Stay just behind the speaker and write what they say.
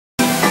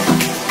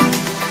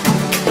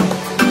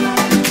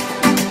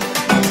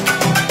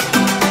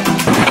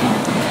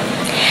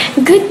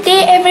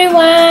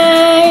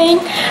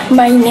everyone,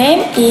 my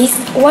name is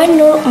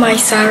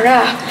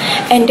MAISARAH,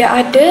 and the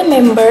other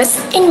members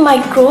in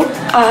my group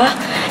are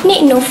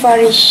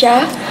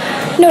NURFARISYA,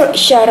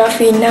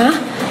 SHARAFINA,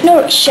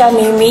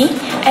 SYAMIMI,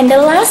 and the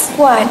last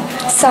one,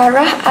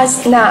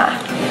 AZNA.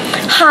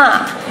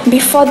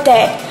 Before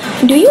that,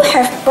 do you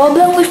have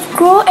problem with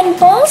growth and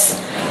bones?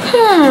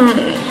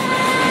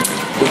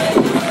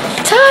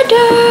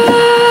 Tada!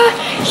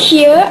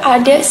 Here are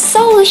the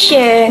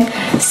solution.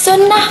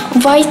 Sunnah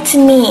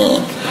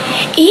vitamin.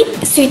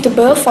 It's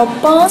suitable for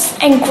bones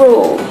and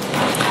growth.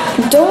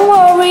 Don't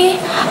worry,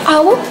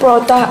 our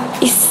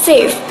product is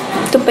safe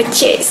to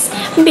purchase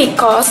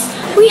because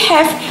we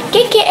have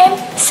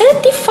KKM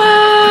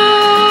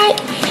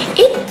certified.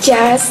 It's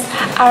just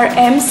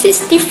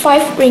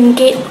Rm65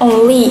 ringgit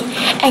only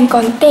and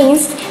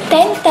contains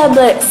 10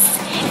 tablets.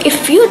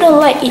 If you don't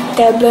like it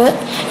tablet,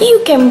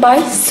 you can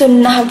buy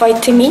Sunnah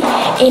vitamin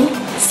in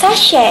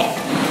sachet.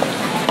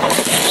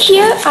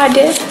 Here are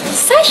the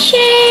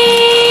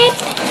sachet.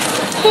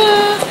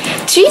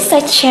 3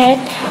 sachet,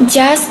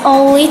 just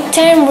only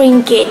 10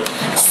 ringgit.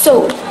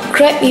 So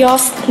grab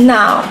yours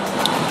now.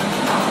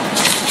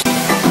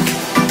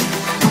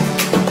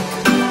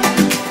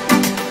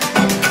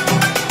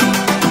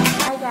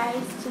 Hi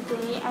guys,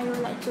 today I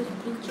would like to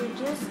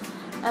introduce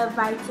a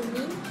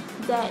vitamin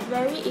that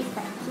very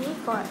effective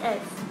for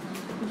us.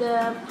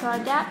 The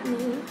product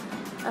name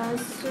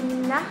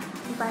Sunnah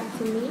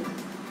vitamin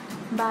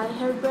by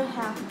Herbal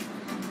Health.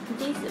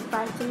 This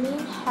vitamin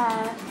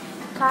have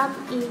come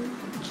in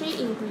 3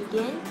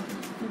 ingredients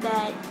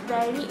that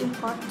very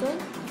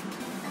important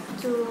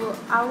to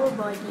our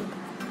body,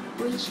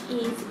 which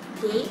is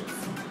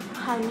dates,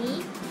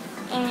 honey,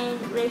 and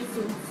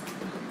raisins.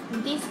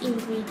 These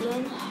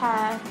ingredients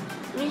have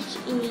rich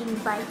in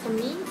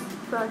vitamins,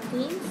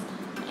 proteins,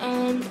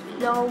 and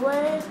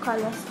lower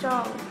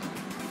cholesterol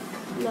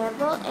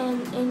level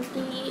and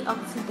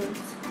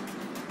antioxidants.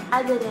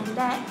 Other than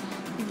that,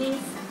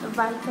 this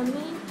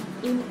vitamin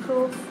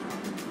improve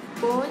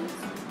bones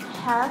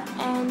health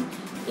and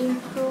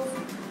improve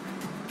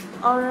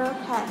oral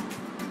health.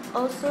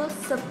 Also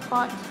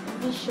support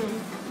vision.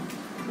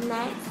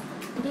 Next,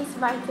 this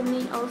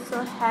vitamin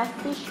also have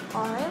fish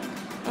oil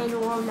and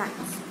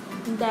walnuts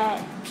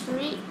that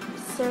treat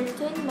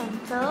certain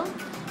mental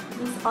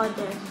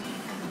disorders.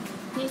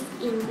 This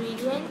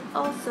ingredient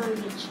also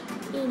rich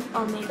in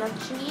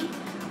omega-3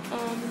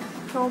 and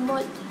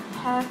promote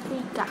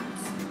healthy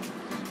guts.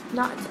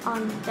 Not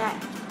only that,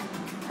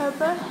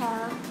 Herbal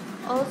Health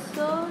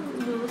also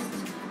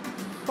used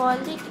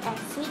folic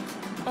acid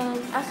and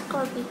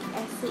ascorbic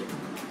acid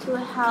to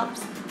help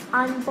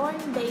unborn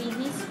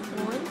babies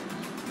bone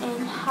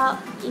and help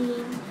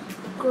in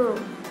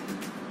growth.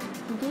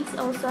 This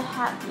also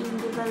help in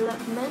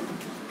development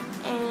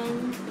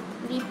and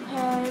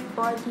repair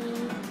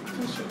body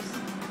tissues.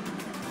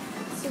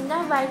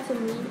 Sunnah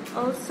vitamin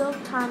also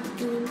comes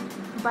in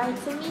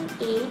vitamin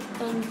A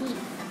and D.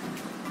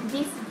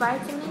 This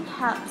vitamin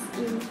helps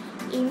in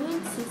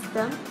immune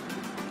system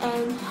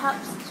and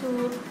helps to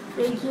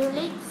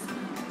regulate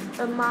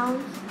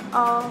amount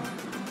of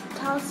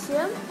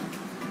calcium.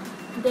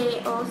 They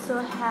also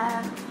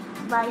have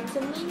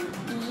vitamin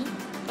E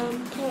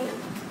and K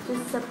to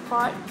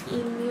support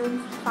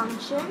immune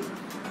function,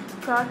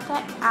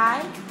 protect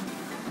eye,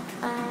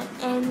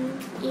 and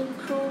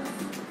improve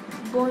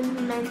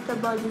bone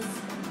metabolism.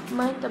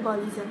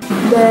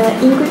 The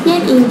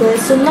ingredient in the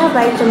Sunnah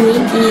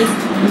vitamin is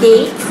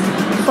dates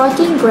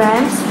 14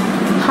 grams,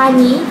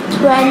 honey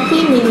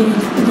 20 ml,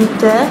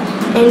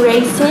 and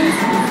raisins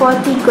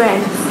 40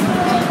 grams.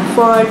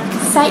 For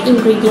side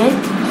ingredient,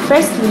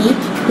 firstly,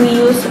 we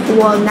use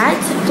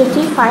walnuts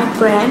 35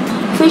 grams,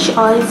 fish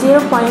oil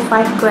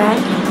 0.5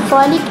 grams,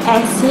 folic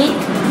acid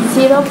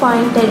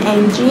 0.10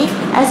 mg,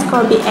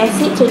 ascorbic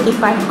acid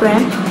 35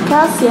 grams,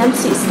 calcium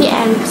 60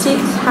 and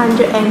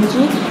 600 mg,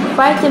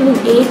 vitamin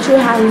A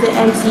 300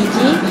 mcg,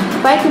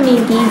 vitamin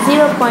D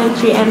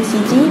 0.3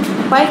 mcg,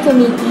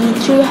 vitamin E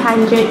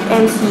 300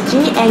 mcg,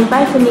 and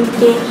vitamin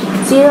K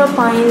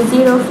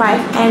 0.05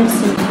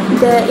 mcg.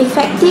 The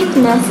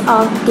effectiveness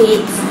of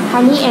dates,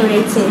 honey, and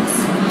raisins.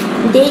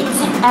 Dates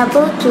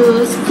able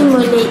to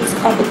stimulate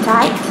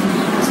appetite,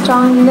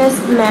 strengthens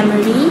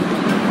memory,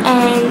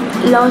 and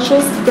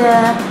lowers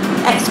the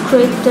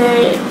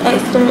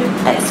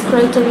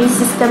excretory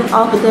system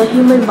of the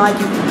human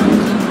body.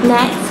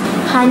 Next,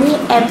 honey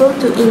able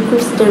to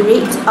increase the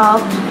rate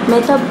of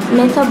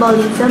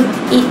metabolism.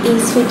 It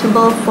is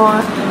suitable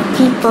for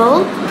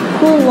people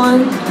who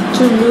want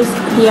to lose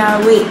their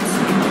weight.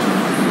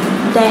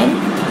 Then,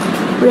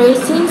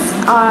 raisins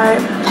are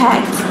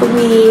packed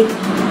with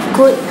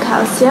good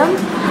calcium,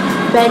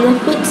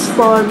 benefits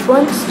for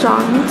bone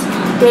strength.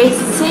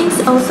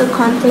 Raisins also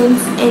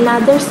contains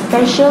another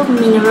special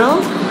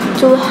mineral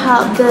to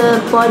help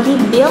the body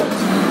build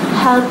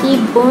healthy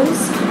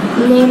bones,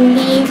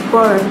 namely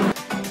bone.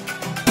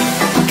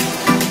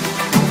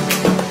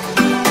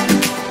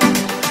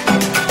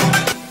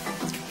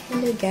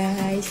 Hello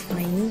guys,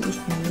 my name is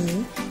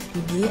Nini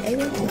video, I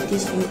want to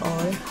teach you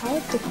all how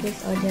to place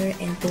order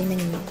and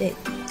payment method.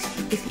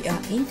 If you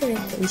are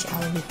interested with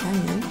our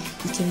vitamin,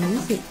 you can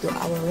visit to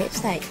our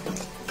website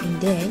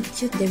and then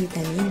choose the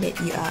vitamin that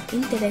you are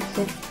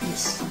interested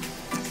with.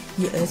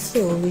 You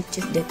also will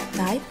choose the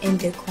type and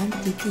the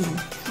quantity.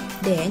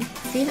 Then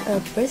fill a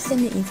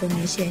personal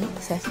information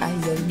such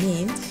as your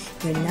name,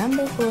 your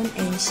number phone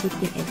and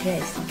shipping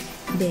address.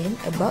 Then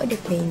about the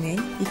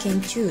payment, you can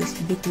choose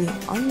between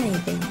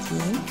online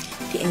banking,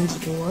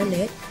 PNG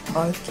wallet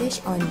or cash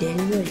on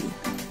delivery.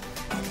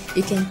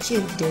 You can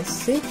choose the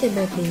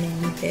suitable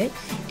payment method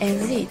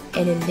and read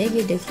at the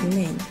legal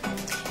document.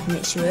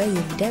 Make sure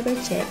you double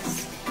check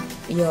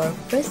your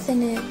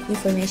personal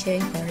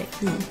information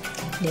correctly.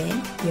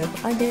 Then your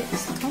order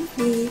is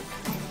complete.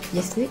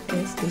 Just with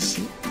us to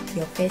ship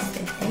your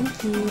parcel.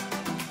 Thank you.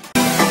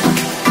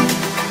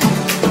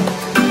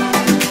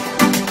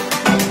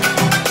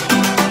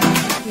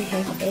 If you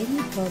have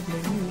any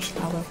problem with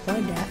our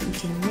product, you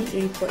can make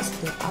reports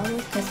to our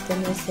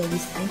customer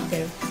service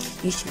center.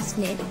 You should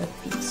snap a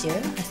picture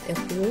as a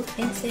proof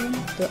and send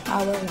to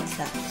our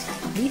WhatsApp.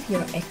 Leave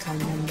your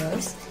account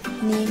numbers,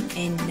 name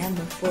and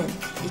number phone.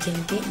 You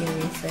can get your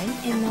refund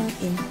amount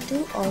in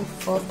 2 or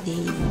 4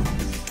 days.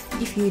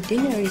 If you do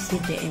not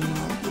receive the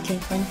amount, you can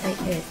contact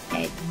us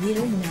at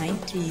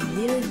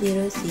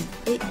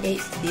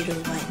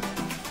 0930068801.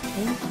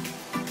 Thank you.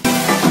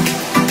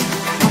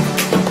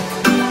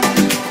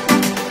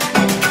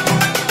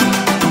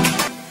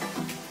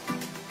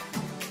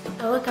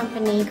 Our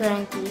company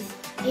guarantees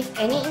if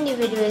any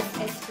individuals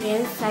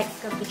experience site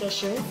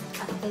complications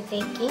after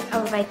taking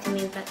our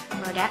vitamin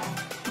product,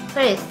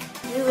 first,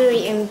 we will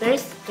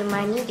reimburse the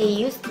money they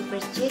used to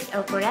purchase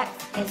our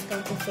products as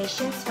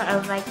compensations for our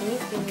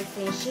vitamins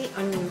deficiency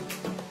on you.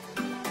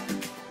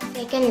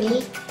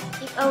 Secondly,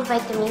 if our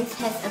vitamins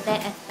has a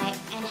bad effect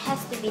and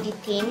has to be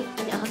detained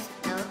in a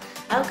hospital,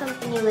 our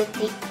company will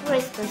take full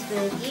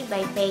responsibility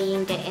by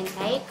paying the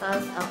entire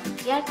cost of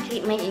their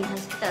treatment in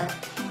hospital.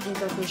 In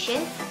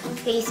conclusion, we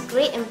place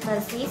great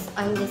emphasis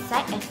on the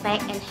side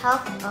effect and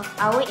health of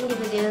our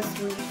individuals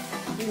who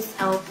use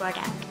our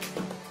product.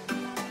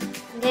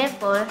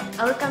 Therefore,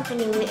 our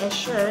company will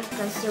assure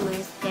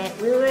consumers that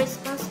we will be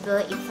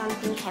responsible if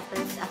something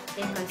happens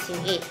after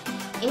consuming it.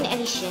 In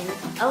addition,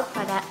 our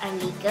products are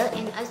legal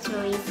and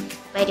authorized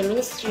by the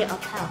Ministry of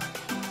Health.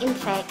 In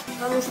fact,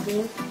 for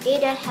Muslims, they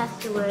don't have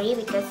to worry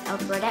because our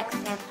products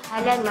have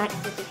halal mark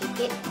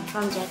certificate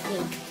from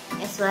Jakim,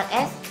 as well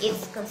as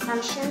its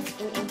consumption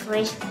is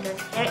encouraged because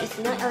there is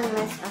no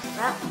elements of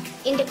fraud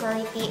in the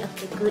quality of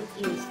the good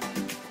used.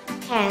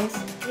 Hence,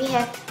 we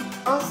have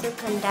also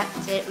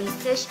conducted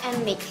research and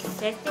made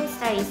certain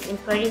studies in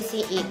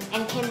producing it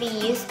and can be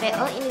used by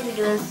all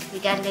individuals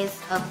regardless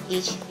of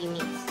age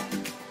limits.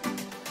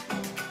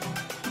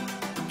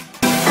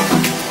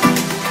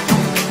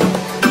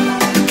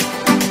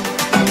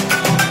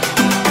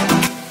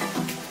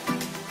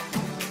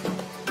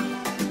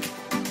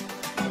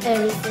 A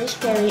research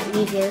carried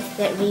reveals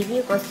that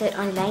reviews posted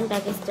online by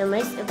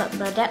customers about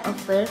product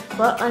offered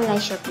for online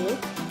shopping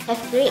have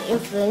great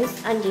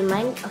influence on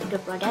demand of the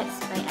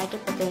products by other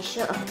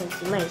potential of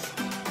consumers.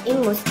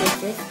 In most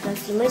cases,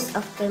 consumers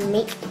often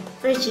make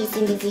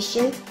purchasing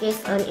decisions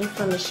based on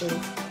information.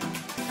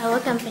 Our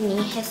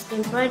company has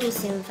been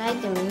producing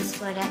vitamins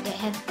products that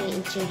have been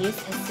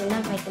introduced as SUNA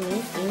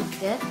vitamins since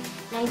the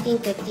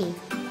 1930s.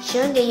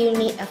 Show the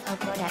unit of our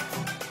products.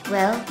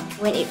 Well,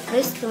 when it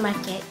first to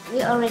market,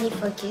 we already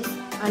focused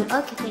on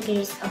all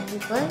categories of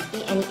people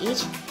in any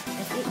age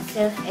as it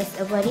serves as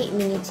a body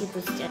immunity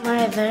booster.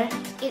 Moreover,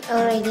 it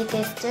already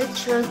tested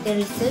through the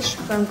research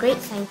from great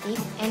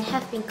scientists and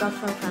have been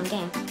confirmed from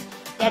them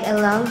that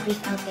along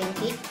with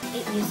authentic,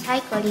 it uses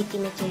high quality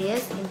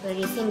materials in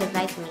producing the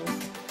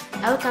vitamins.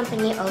 Our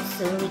company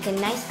also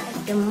recognized as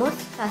the most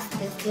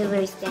fastest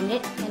delivery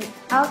standard and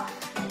our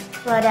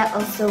product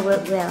also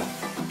work well.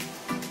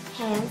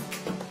 Hence,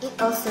 it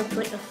also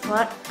put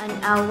effort on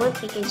our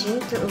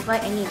packaging to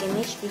avoid any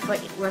damage before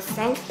it was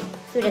sent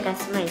to the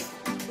customers.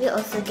 We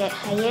also get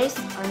highest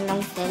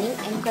online selling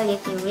and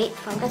quality rate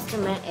from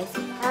customers as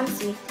it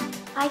comes with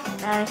 5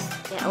 stars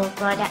that our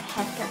product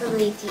have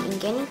capability in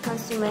gaining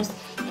consumers'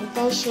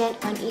 attention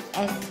on it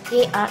as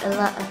there are a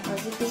lot of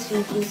positive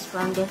reviews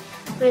from the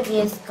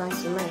previous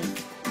consumers.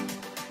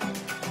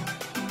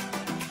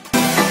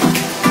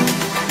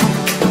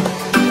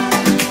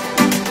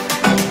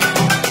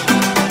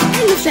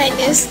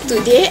 Friends,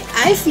 today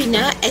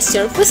Arifina as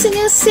your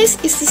personal sales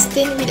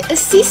assistant will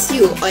assist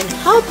you on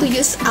how to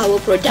use our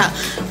product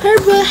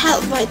Herbal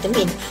Health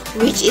Vitamin,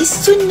 which is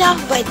Sunnah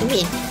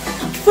Vitamin.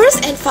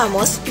 First and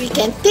foremost, we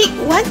can take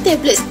 1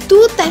 tablet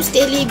 2 times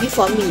daily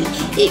before meal.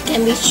 It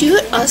can be chewed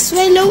or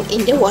swallowed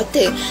in the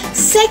water.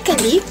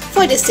 Secondly,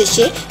 for the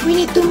sachet, we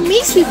need to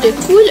mix with the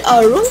cool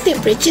or room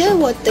temperature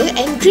water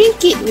and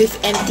drink it with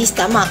empty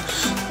stomach.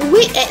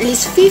 Wait at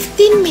least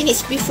 15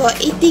 minutes before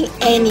eating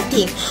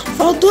anything.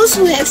 For those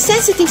who have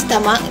sensitive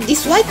stomach,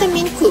 this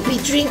vitamin could be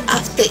drink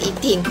after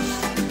eating.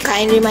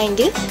 Kind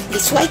reminder,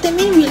 this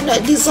vitamin will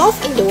not dissolve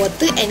in the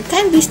water and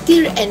can be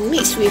stirred and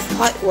mixed with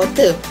hot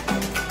water.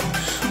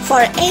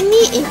 For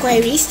any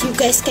inquiries, you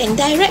guys can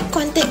direct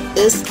contact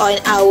us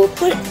on our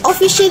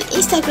official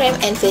Instagram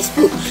and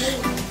Facebook.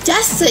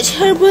 Just search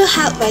Herbal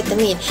Health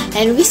Vitamin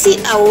and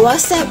visit our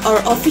WhatsApp or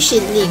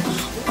official link,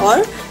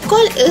 or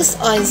call us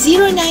on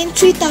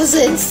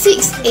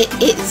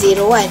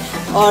 093000-68801,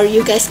 or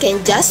you guys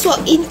can just walk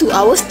into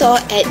our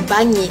store at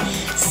Bangi.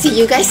 See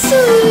you guys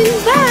soon.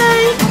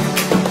 Bye.